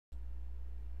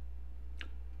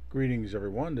Greetings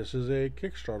everyone, this is a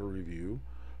Kickstarter review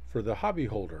for the Hobby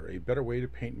Holder, a better way to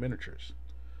paint miniatures.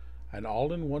 An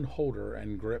all-in-one holder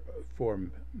and grip for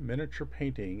miniature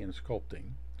painting and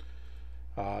sculpting.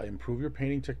 Improve your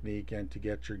painting technique and to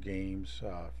get your games,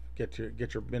 get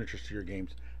your miniatures to your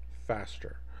games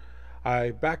faster.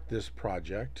 I backed this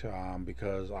project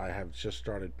because I have just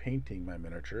started painting my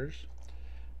miniatures.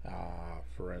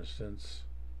 For instance,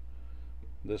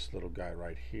 this little guy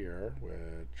right here,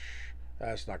 which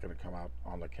that's not going to come out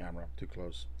on the camera too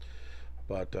close.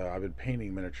 But I've been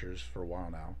painting miniatures for a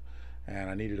while now, and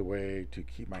I needed a way to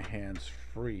keep my hands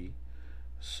free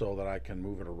so that I can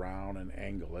move it around and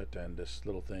angle it, and this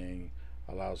little thing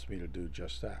allows me to do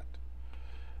just that.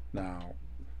 Now,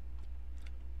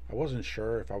 I wasn't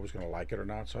sure if I was going to like it or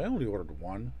not, so I only ordered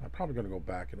one. I'm probably going to go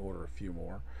back and order a few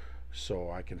more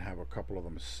so I can have a couple of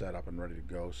them set up and ready to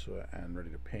go and ready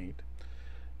to paint.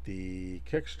 The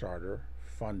Kickstarter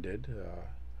funded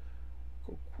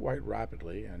quite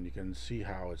rapidly, and you can see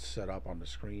how it's set up on the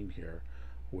screen here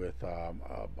with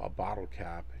a bottle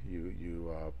cap.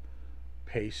 You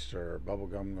paste or bubble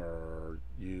gum or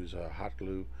use hot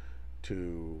glue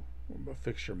to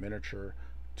fix your miniature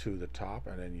to the top,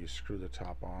 and then you screw the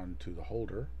top on to the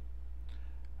holder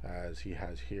as he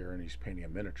has here, and he's painting a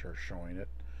miniature showing it.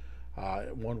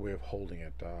 One way of holding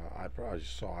it, I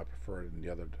prefer it in the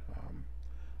other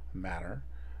manner.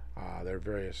 There are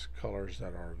various colors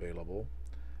that are available,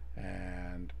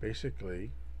 and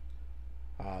basically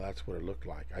that's what it looked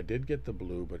like. I did get the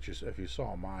blue, but just if you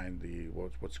saw mine,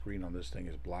 what's green on this thing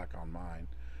is black on mine.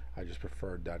 I just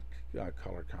preferred that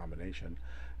color combination,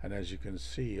 and as you can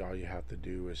see, all you have to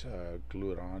do is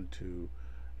glue it on to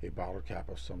a bottle cap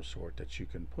of some sort that you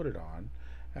can put it on,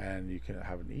 and you can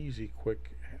have an easy,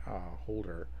 quick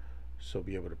holder, so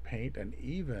be able to paint and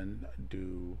even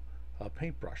do a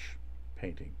paintbrush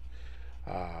painting.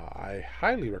 I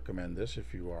highly recommend this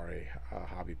if you are a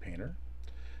hobby painter.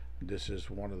 This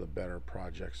is one of the better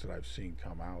projects that I've seen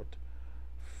come out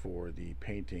for the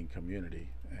painting community,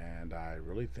 and I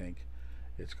really think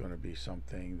it's going to be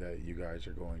something that you guys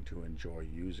are going to enjoy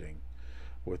using.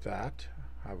 With that,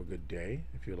 have a good day.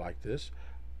 If you like this,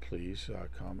 please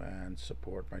come and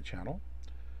support my channel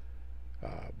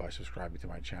by subscribing to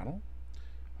my channel.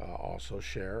 Also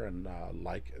share and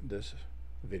like this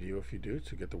video if you do,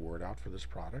 to get the word out for this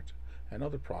product and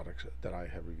other products that I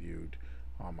have reviewed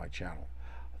on my channel.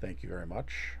 Thank you very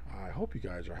much. I hope you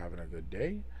guys are having a good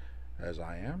day, as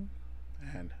I am,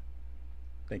 and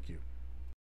thank you.